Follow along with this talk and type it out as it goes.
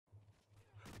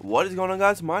What is going on,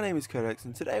 guys? My name is Codex,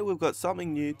 and today we've got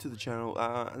something new to the channel,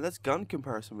 and that's gun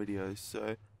comparison videos.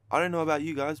 So, I don't know about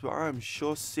you guys, but I am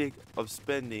sure sick of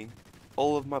spending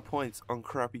all of my points on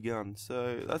crappy guns.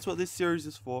 So, that's what this series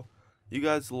is for. You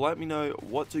guys let me know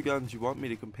what two guns you want me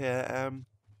to compare, and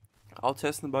I'll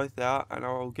test them both out, and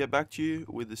I'll get back to you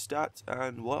with the stats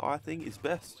and what I think is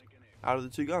best out of the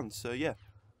two guns. So, yeah.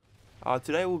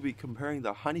 Today we'll be comparing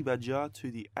the Honey Badger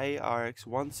to the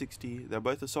ARX-160. They're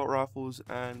both assault rifles,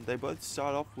 and they both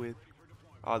start off with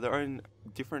their own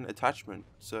different attachment.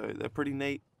 So they're pretty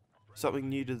neat, something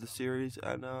new to the series,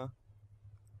 and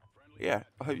yeah,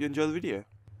 I hope you enjoy the video.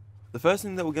 The first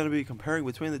thing that we're going to be comparing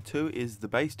between the two is the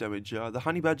base damage. The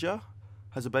Honey Badger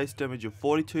has a base damage of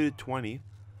 42 to 20,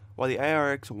 while the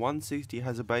ARX-160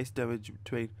 has a base damage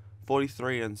between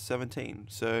 43 and 17.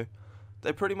 So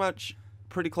they're pretty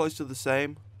close to the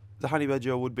same. The Honey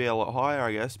Badger would be a lot higher,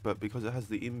 I guess, but because it has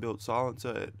the inbuilt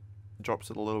silencer, it drops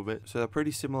it a little bit. So they're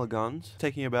pretty similar guns,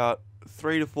 taking about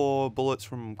 3 to 4 bullets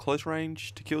from close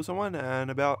range to kill someone,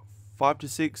 and about 5 to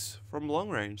 6 from long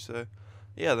range. So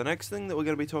yeah, the next thing that we're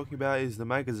going to be talking about is the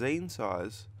magazine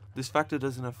size. This factor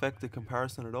doesn't affect the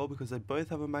comparison at all because they both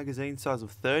have a magazine size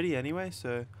of 30 anyway,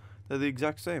 so they're the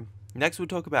exact same. Next, we'll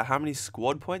talk about how many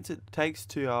squad points it takes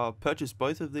to purchase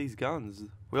both of these guns.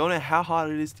 We all know how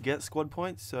hard it is to get squad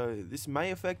points, so this may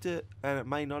affect it and it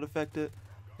may not affect it.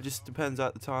 It just depends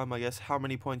at the time, I guess, how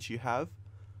many points you have.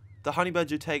 The Honey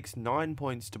Badger takes 9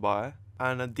 points to buy,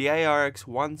 and the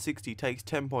ARX-160 takes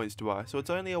 10 points to buy. So it's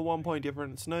only a 1 point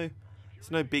difference.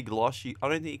 It's no big loss. I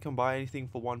don't think you can buy anything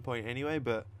for 1 point anyway,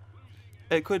 but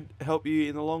it could help you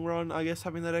in the long run, I guess,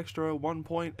 having that extra 1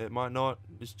 point. It might not.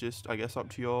 It's just, I guess, up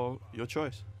to your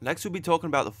choice. Next, we'll be talking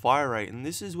about the fire rate, and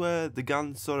this is where the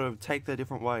guns sort of take their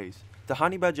different ways. The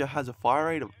Honey Badger has a fire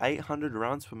rate of 800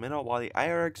 rounds per minute, while the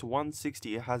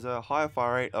ARX-160 has a higher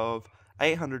fire rate of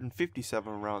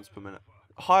 857 rounds per minute.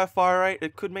 Higher fire rate,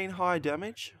 it could mean higher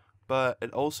damage, but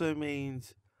it also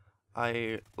means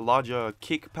a larger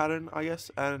kick pattern, I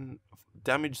guess, and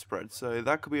damage spread. So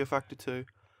that could be a factor too.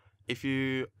 If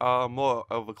you are more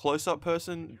of a close-up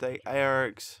person, the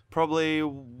ARX probably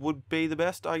would be the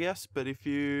best, I guess. But if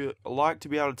you like to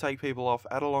be able to take people off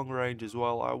at a long range as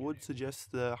well, I would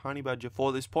suggest the Honey Badger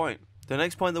for this point. The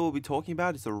next point that we'll be talking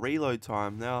about is the reload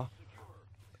time. Now,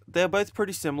 they're both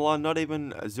pretty similar, not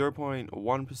even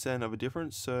 0.1% of a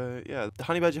difference. So yeah, the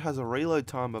Honey Badger has a reload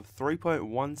time of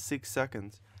 3.16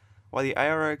 seconds, while the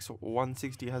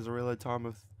ARX-160 has a reload time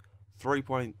of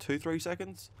 3.23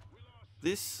 seconds.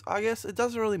 This, I guess, it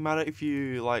doesn't really matter if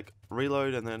you like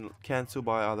reload and then cancel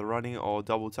by either running or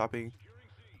double tapping.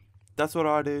 That's what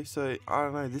I do, so I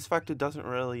don't know, this factor doesn't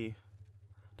really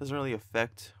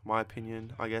affect my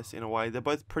opinion, I guess, in a way. They're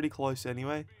both pretty close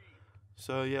anyway.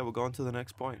 So yeah, we'll go on to the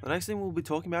next point. The next thing we'll be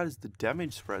talking about is the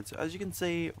damage spread. So as you can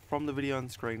see from the video on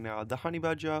screen now, the Honey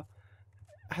Badger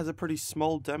has a pretty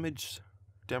small damage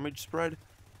spread.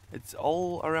 It's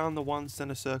all around the one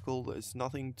center circle. There's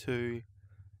nothing too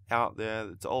out there.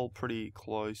 It's all pretty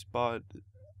close, but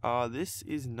this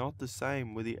is not the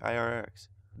same with the ARX.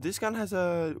 This gun has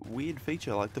a weird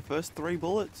feature, like the first 3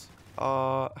 bullets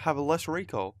have a less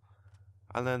recoil,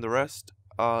 and then the rest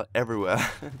are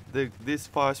everywhere. This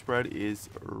fire spread is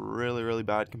really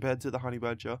bad compared to the Honey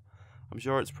Badger. I'm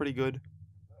sure it's pretty good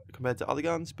compared to other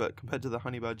guns, but compared to the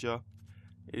Honey Badger,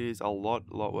 it is a lot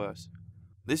worse.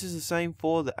 This is the same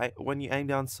for the when you aim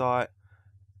down sight.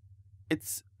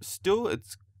 It's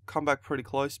come back pretty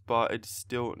close, but it's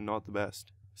still not the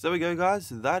best. So there we go, guys.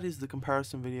 That is the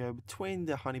comparison video between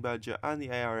the Honey Badger and the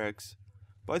ARX.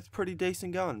 Both pretty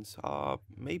decent guns.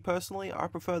 Me personally, I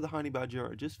prefer the Honey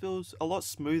Badger. It just feels a lot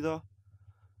smoother.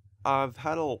 I've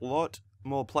had a lot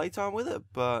more playtime with it,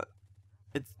 but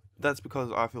that's because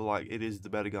I feel like it is the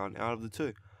better gun out of the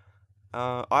two.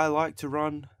 I like to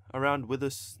run around with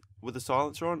a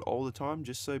silencer on all the time,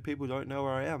 just so people don't know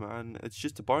where I am, and it's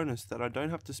just a bonus that I don't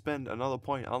have to spend another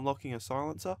point unlocking a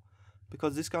silencer,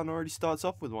 because this gun already starts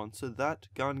off with one, so that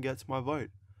gun gets my vote.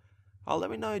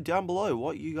 Let me know down below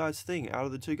what you guys think out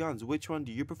of the two guns. Which one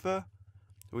do you prefer?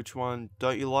 Which one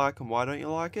don't you like, and why don't you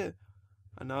like it?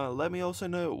 And let me also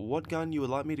know what gun you would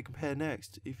like me to compare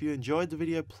next. If you enjoyed the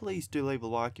video, please do leave a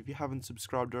like. If you haven't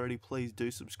subscribed already, please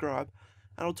do subscribe,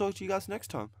 and I'll talk to you guys next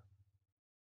time.